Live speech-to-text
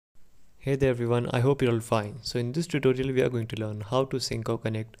Hey there everyone, I hope you're all fine. So in this tutorial we are going to learn how to sync or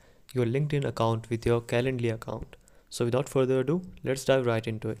connect your LinkedIn account with your Calendly account. So without further ado, let's dive right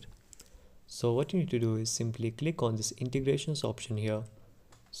into it. So what you need to do is simply click on this integrations option here.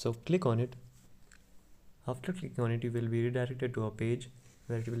 So click on it. After clicking on it, you will be redirected to a page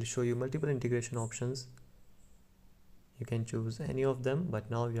where it will show you multiple integration options. You can choose any of them, but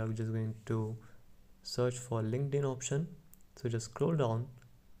now we are just going to search for LinkedIn option. So just scroll down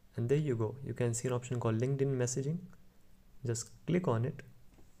and there you go. You can see an option called LinkedIn messaging. Just click on it.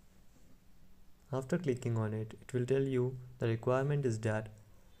 After clicking on it, it will tell you the requirement is that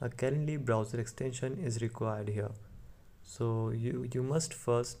a Calendly browser extension is required here. So you must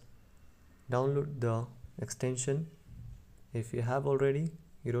first download the extension. If you have already,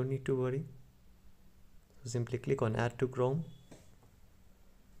 you don't need to worry. So simply click on add to Chrome.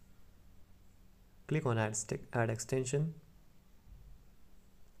 Click on add extension.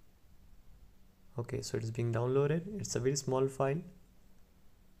 Okay, so it is being downloaded. It's a very small file.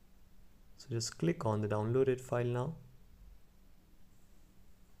 So just click on the downloaded file now.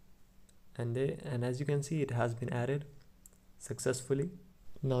 And as you can see, it has been added successfully.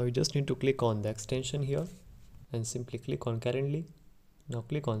 Now you just need to click on the extension here and simply click on Calendly. Now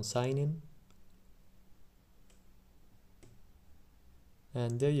click on sign in.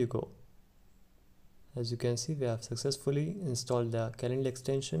 And there you go. As you can see, we have successfully installed the Calendly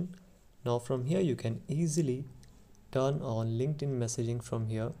extension. Now from here you can easily turn on LinkedIn messaging from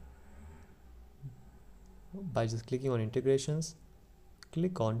here by just clicking on integrations.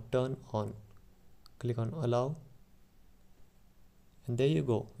 Click on turn on. Click on allow. And there you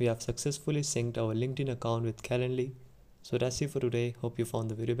go. We have successfully synced our LinkedIn account with Calendly. So that's it for today. Hope you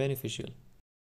found the video beneficial.